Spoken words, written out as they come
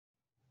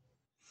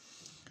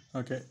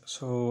Okay,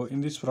 so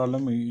in this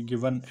problem, we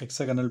given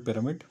hexagonal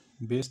pyramid,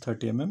 base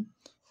 30 mm,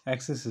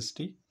 axis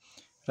 60,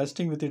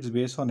 resting with its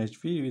base on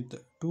HP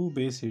with two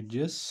base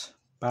edges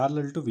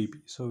parallel to VP.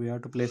 So we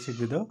have to place it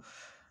with a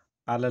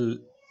parallel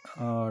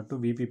to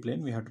VP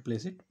plane. We have to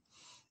place it.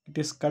 It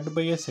is cut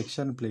by a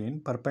section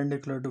plane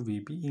perpendicular to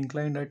VP,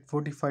 inclined at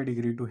 45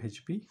 degree to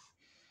HP,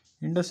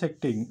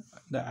 intersecting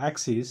the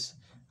axis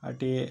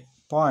at a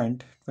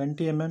point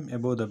 20 mm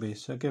above the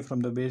base. Okay,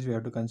 from the base we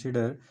have to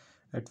consider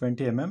at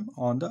 20 mm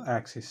on the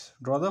axis.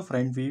 Draw the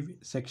front view,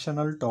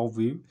 sectional top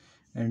view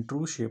and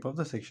true shape of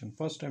the section.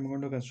 First I'm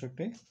going to construct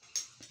a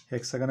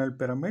hexagonal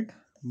pyramid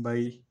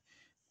by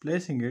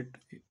placing it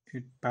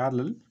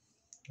parallel.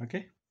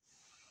 Okay,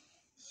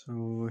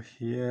 so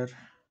here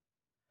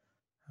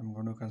I'm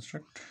going to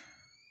construct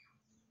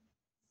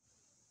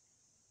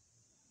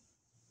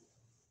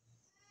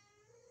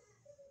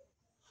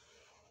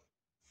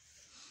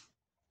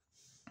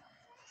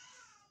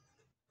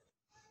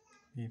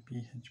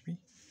VP.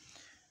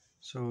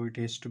 So it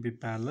has to be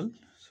parallel,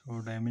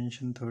 so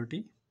dimension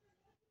 30.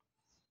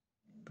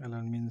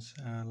 Parallel means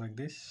like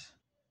this.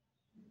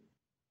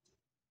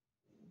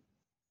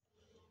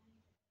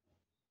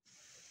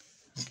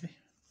 Okay,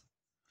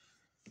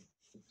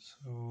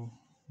 so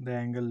the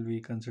angle we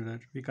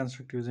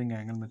construct using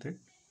angle method,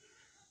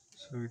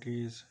 so it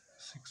is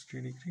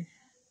 60 degree.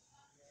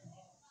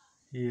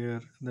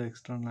 Here the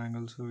external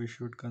angle, so we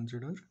should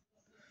consider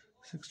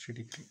 60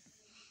 degree.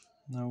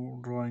 Now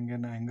drawing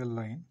an angle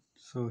line,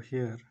 so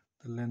here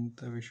the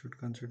length we should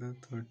consider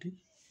 30.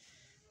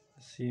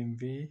 The same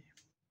way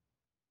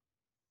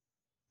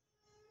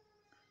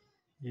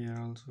here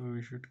also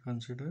we should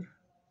consider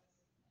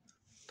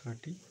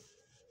 30.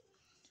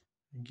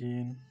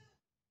 Again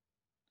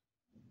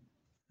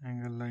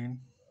angle line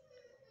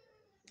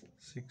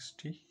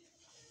 60,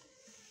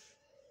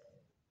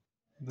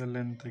 the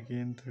length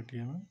again 30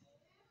 mm.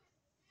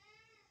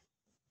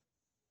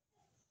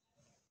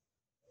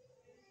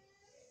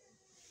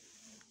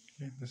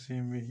 Okay, the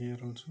same way here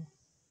also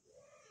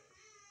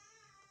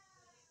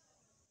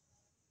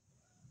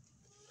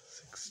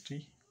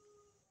 60.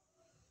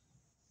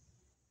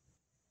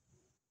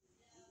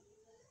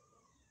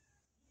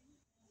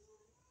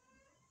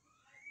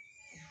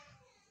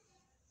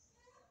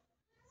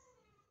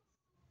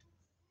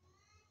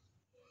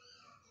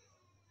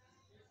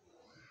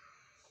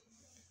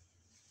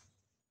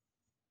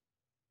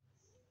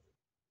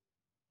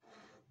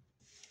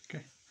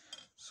 Okay,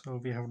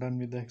 so we have done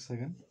with the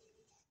hexagon.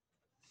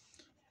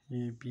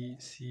 A, B,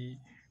 C,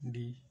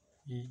 D,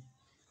 E,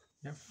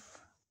 F.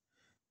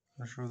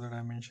 I'll show the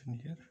dimension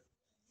here.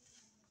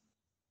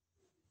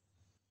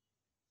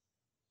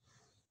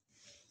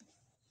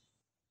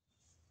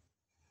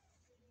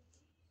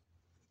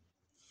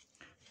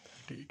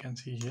 You can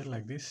see here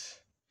like this.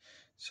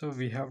 So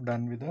we have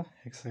done with the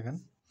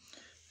hexagon.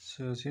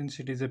 So since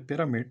it is a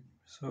pyramid,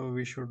 so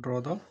we should draw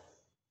the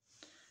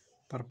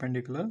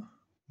perpendicular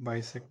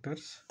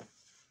bisectors.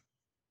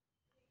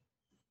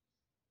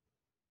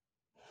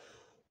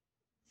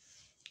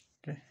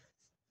 Okay,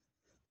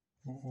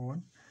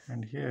 one,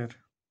 and here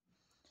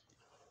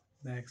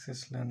the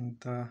axis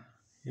length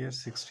here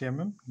 60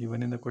 mm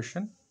given in the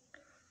question.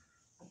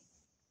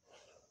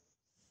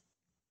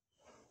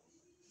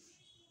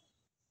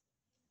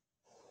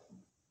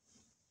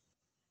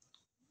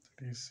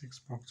 These 6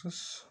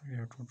 boxes, we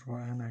have to draw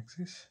an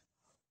axis.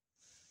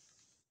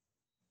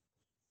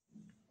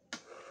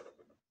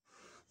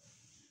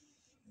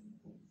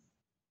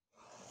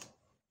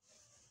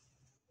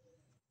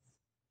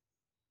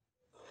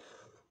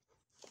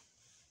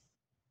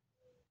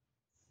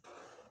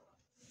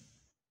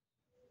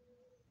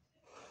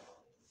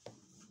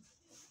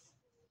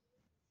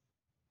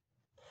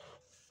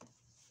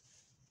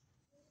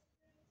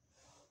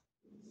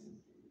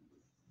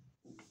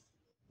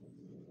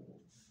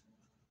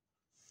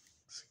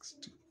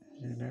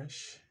 A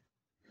dash,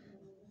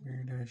 B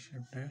dash,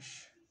 F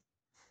dash,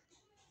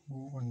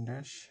 O1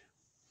 dash,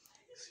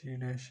 C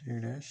dash, A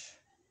dash,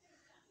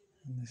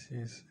 and this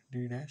is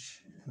D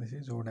dash, and this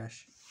is O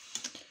dash.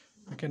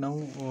 Okay,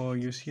 now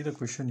you see the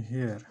question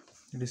here.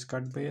 It is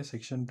cut by a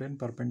section plane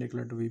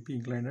perpendicular to VP,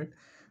 inclined at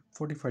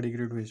 45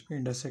 degree to HP,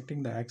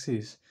 intersecting the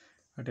axis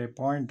at a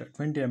point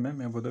 20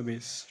 mm above the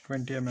base.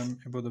 20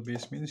 mm above the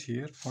base means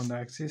here on the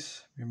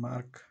axis we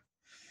mark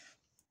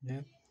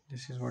here.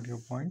 This is what your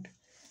point,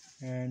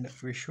 and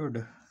we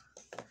should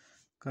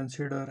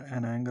consider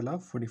an angle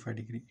of 45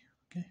 degree.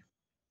 Okay,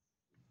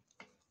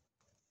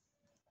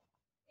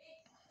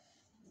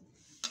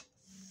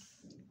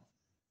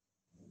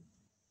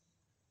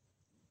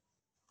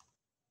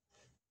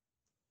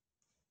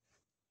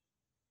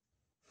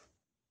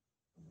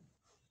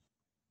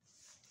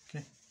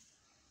 okay,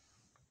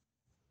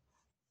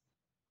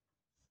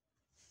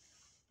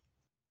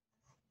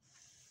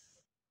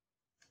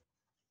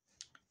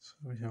 so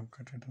we have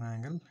cut at an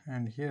angle,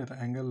 and here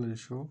angle will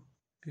show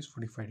it is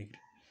 45 degree.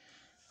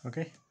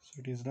 Okay,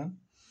 so it is done.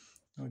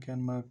 We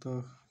can mark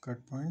the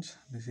cut points.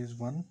 This is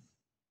 1,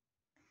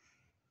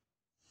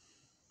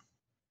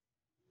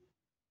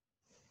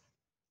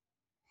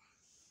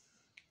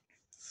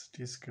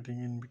 It is cutting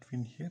in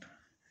between here,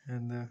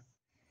 and the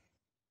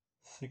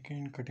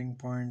second cutting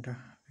point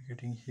we're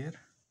getting here.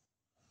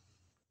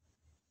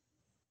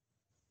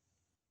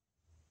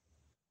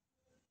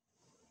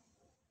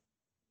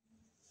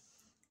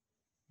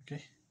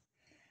 Okay,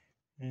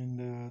 and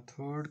the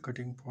third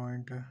cutting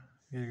point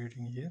we're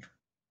getting here.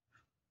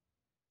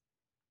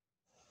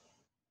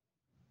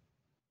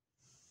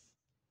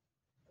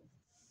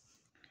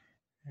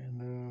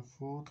 And the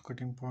fourth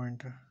cutting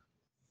point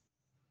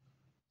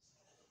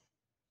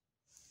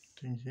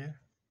getting here.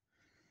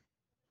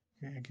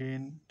 Okay,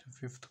 again the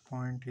fifth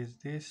point is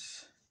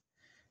this,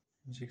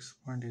 sixth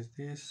point is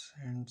this,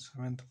 and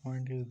seventh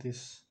point is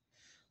this.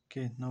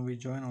 Okay, now we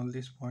join all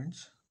these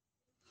points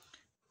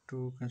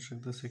to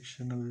construct the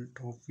sectional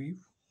top view.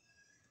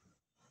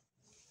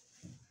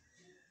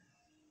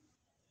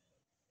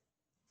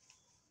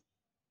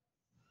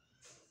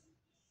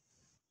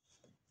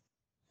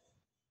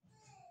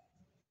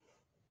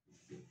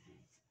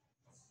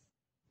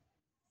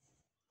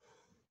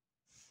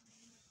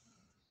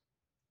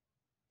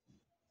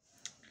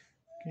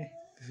 Okay,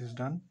 this is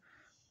done.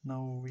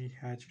 Now we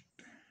hatch it.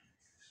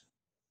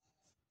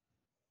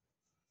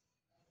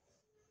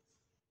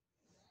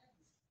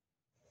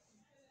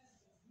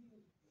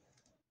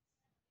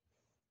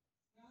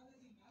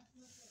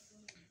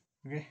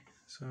 Okay,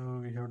 so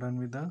we have done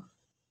with the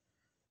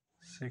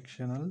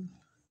sectional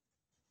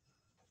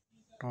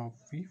top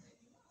view.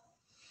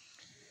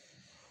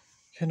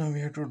 Okay, now we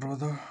have to draw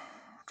the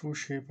true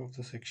shape of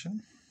the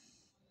section.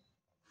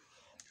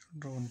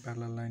 Draw one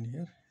parallel line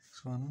here,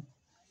 x1.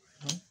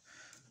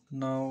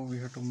 Now we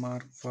have to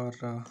mark for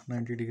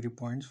 90-degree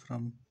points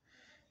from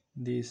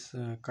these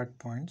cut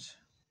points.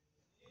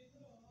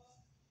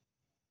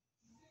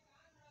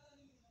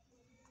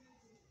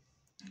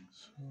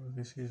 So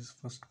this is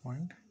first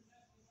point,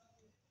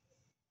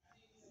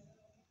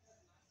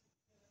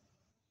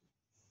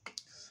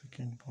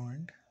 second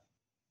point,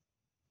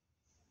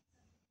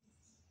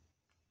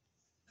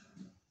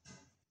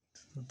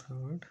 the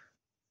third,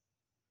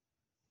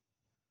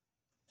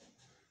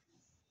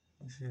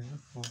 this is the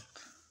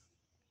fourth.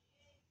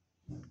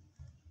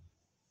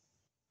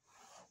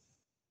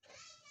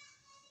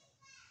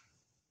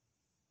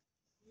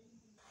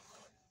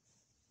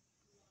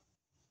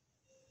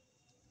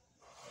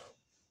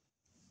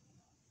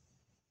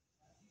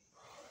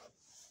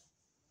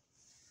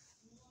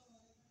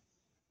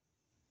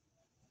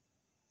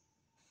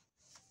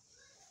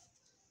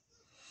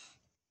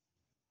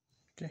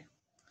 Okay,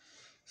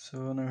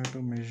 so now I have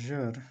to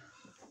measure.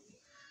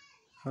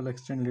 I'll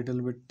extend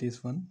little bit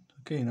this one,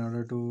 okay, in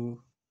order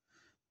to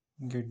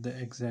get the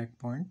exact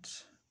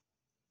points.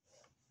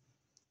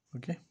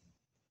 Okay,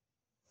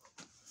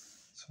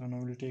 so now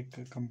we'll take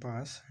a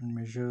compass and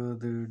measure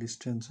the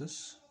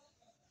distances.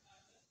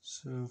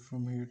 So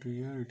from here to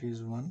here it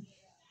is 1,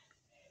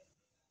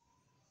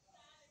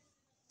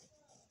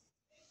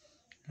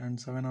 and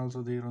 7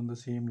 also there on the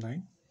same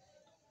line.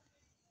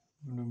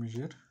 I'm going to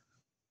measure.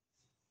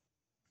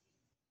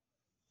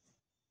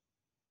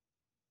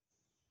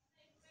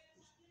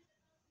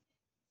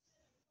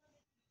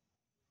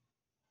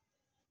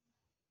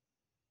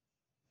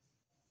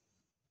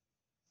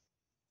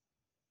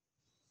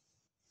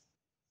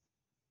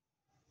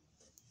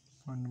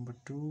 Point number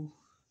 2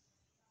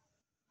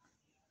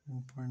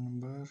 and point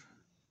number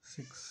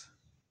 6.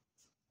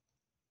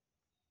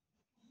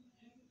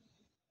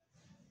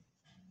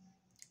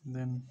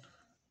 Then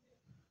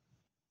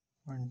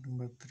point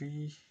number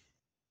 3,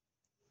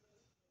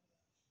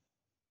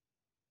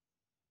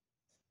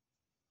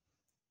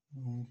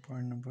 and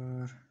point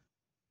number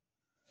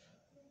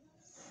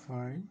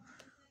 5,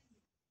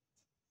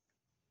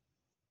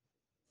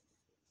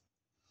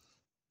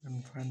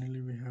 and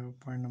finally we have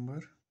point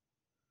number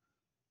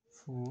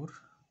 4.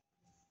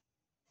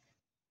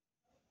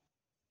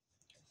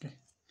 Okay,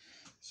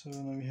 so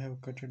now we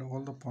have cutted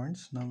all the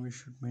points. Now we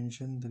should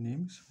mention the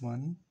names.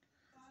 1,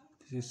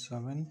 this is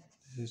 7,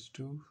 this is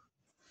 2,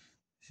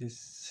 this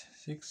is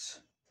 6,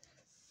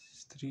 this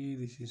is 3,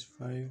 this is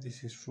 5,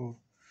 this is 4.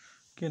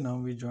 Okay, now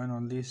we join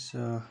all these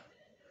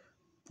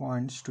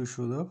points to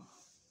show the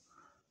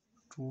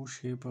true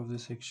shape of the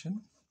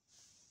section.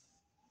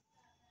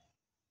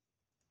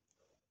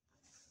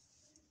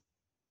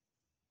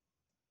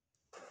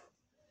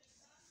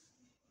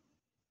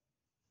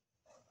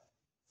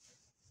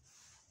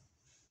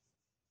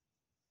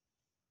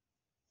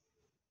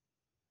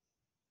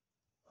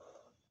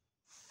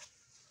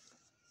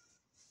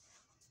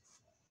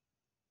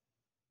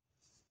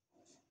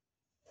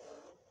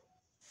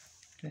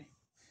 Okay,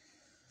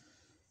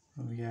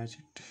 now we hatch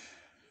it.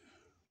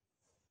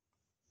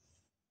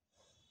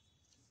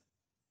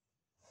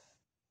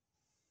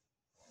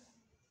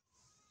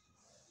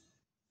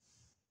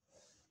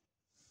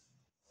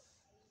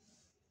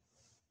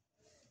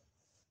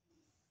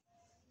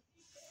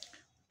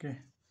 Okay,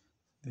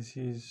 this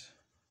is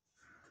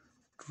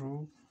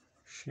true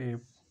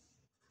shape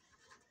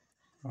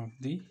of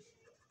the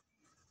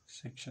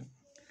section.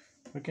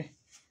 Okay,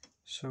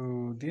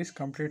 so this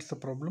completes the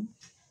problem.